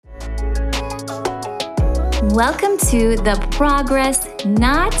Welcome to the Progress,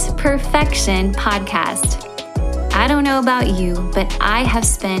 Not Perfection podcast. I don't know about you, but I have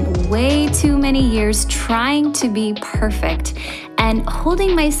spent way too many years trying to be perfect and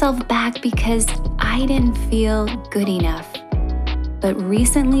holding myself back because I didn't feel good enough. But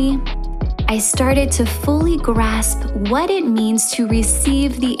recently, I started to fully grasp what it means to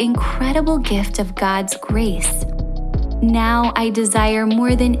receive the incredible gift of God's grace. Now I desire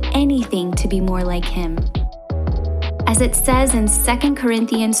more than anything to be more like Him. As it says in 2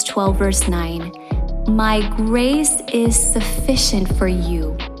 Corinthians 12, verse 9, "My grace is sufficient for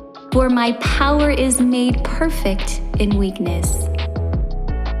you, for my power is made perfect in weakness."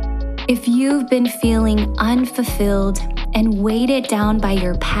 If you've been feeling unfulfilled and weighted down by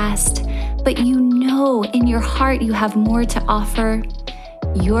your past, but you know in your heart you have more to offer,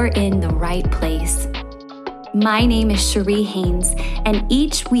 you're in the right place. My name is Cherie Haynes, and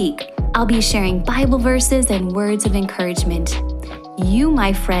each week I'll be sharing Bible verses and words of encouragement. You,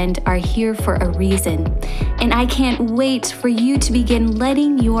 my friend, are here for a reason, and I can't wait for you to begin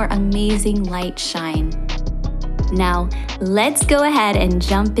letting your amazing light shine. Now, let's go ahead and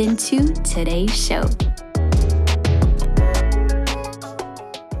jump into today's show.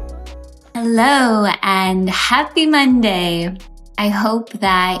 Hello, and happy Monday. I hope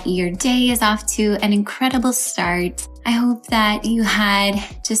that your day is off to an incredible start. I hope that you had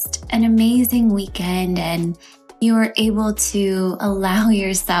just an amazing weekend and you were able to allow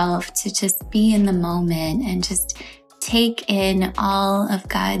yourself to just be in the moment and just take in all of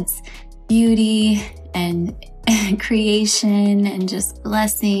God's beauty and creation and just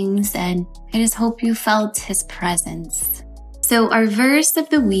blessings. And I just hope you felt His presence. So our verse of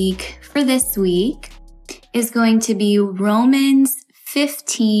the week for this week is going to be Romans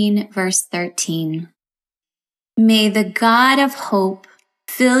 15, verse 13. May the God of hope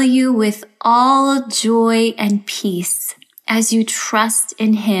fill you with all joy and peace as you trust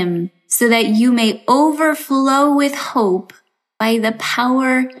in Him, so that you may overflow with hope by the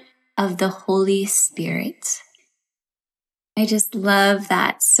power of the Holy Spirit. I just love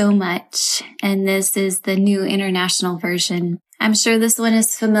that so much. And this is the New International Version. I'm sure this one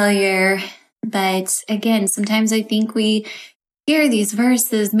is familiar. But again, sometimes I think we hear these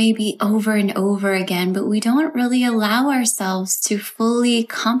verses maybe over and over again, but we don't really allow ourselves to fully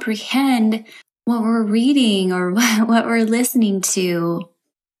comprehend what we're reading or what we're listening to.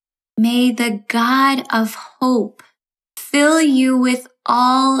 May the God of hope fill you with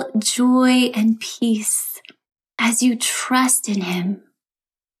all joy and peace as you trust in Him.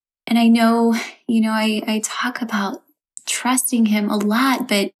 And I know, I talk about trusting Him a lot,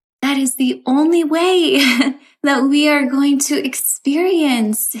 but that is the only way that we are going to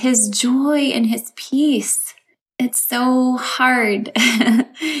experience His joy and His peace. It's so hard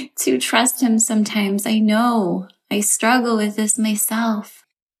to trust Him sometimes. I know I struggle with this myself,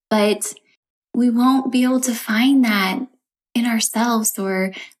 but we won't be able to find that in ourselves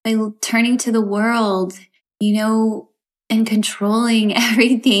or by turning to the world, and controlling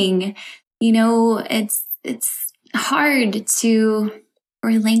everything. It's hard to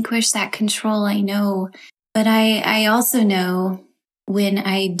relinquish that control, I know. But I also know when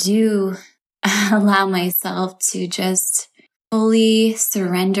I do allow myself to just fully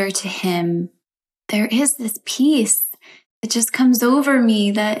surrender to Him, there is this peace that just comes over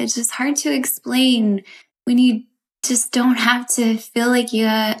me that it's just hard to explain when you just don't have to feel like you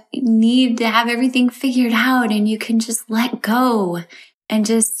need to have everything figured out, and you can just let go and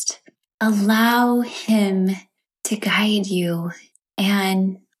just allow Him to guide you.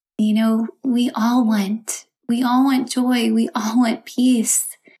 And, we all want joy. We all want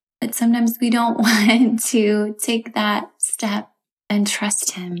peace, but sometimes we don't want to take that step and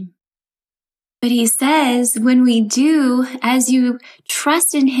trust Him. But He says, when we do, as you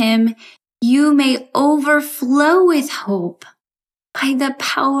trust in Him, you may overflow with hope by the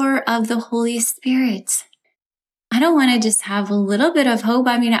power of the Holy Spirit. I don't want to just have a little bit of hope.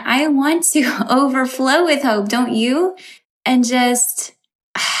 I want to overflow with hope, don't you? And just,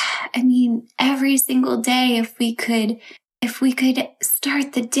 every single day, if we could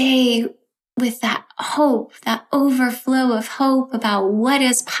start the day with that hope, that overflow of hope about what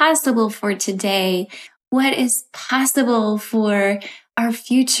is possible for today, what is possible for our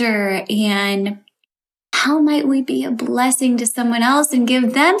future, and how might we be a blessing to someone else and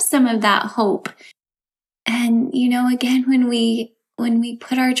give them some of that hope. And, again, when we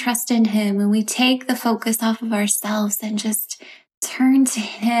put our trust in Him, when we take the focus off of ourselves and just turn to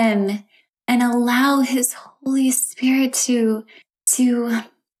Him and allow His Holy Spirit to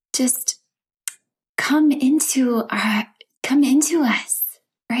just come into us,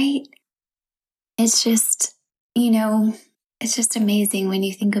 right? it's just, it's just amazing when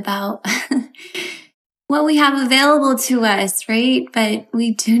you think about what we have available to us, right? But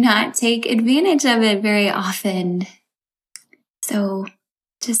we do not take advantage of it very often. So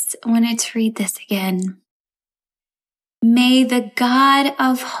just wanted to read this again. May the God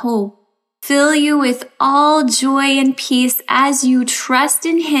of hope fill you with all joy and peace as you trust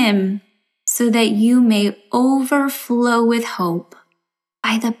in Him, so that you may overflow with hope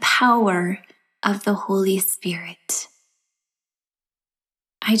by the power of the Holy Spirit.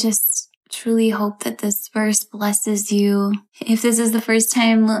 I just truly hope that this verse blesses you. If this is the first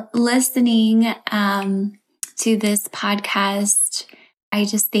time listening to this podcast, I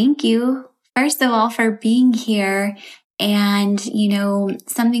just thank you, first of all, for being here. And,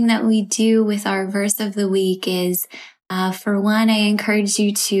 something that we do with our verse of the week is, for one, I encourage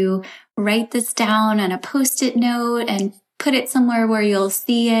you to write this down on a Post-it note and put it somewhere where you'll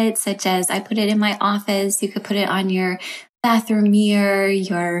see it, such as I put it in my office. You could put it on your bathroom mirror,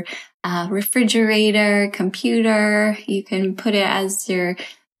 your refrigerator, computer. You can put it as your,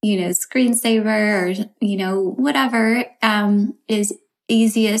 screensaver or, whatever is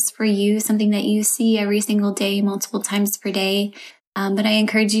easiest for you, something that you see every single day, multiple times per day. But I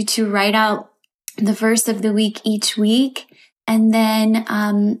encourage you to write out the verse of the week each week. And then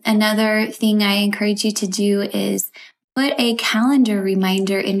another thing I encourage you to do is put a calendar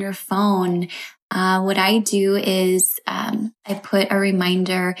reminder in your phone. What I do is I put a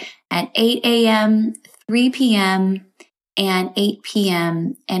reminder at 8 a.m., 3 p.m., and 8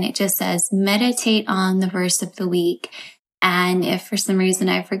 p.m. And it just says, meditate on the verse of the week. And if for some reason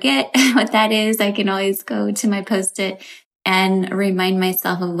I forget what that is, I can always go to my Post-it and remind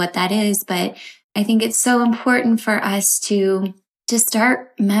myself of what that is. But I think it's so important for us to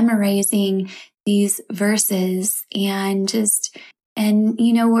start memorizing these verses and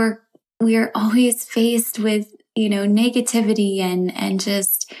we're always faced with, negativity and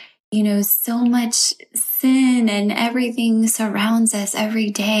just, so much sin, and everything surrounds us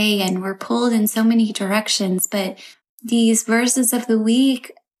every day, and we're pulled in so many directions. But these verses of the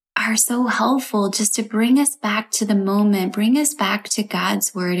week are so helpful just to bring us back to the moment, bring us back to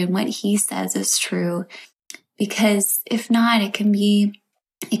God's word and what He says is true. Because if not, it can be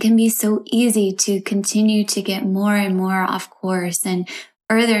so easy to continue to get more and more off course and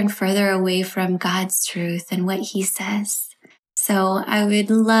further away from God's truth and what He says. So I would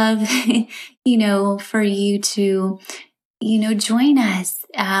love, for you to, join us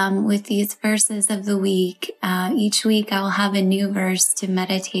with these verses of the week. Each week I'll have a new verse to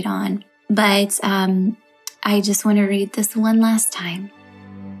meditate on. But I just want to read this one last time.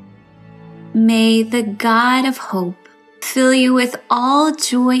 May the God of hope fill you with all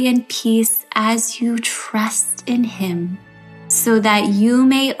joy and peace as you trust in Him, so that you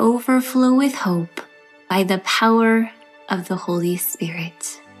may overflow with hope by the power of the Holy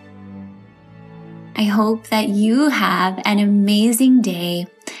Spirit. I hope that you have an amazing day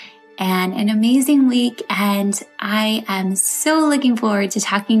and an amazing week, and I am so looking forward to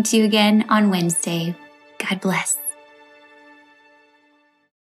talking to you again on Wednesday. God bless.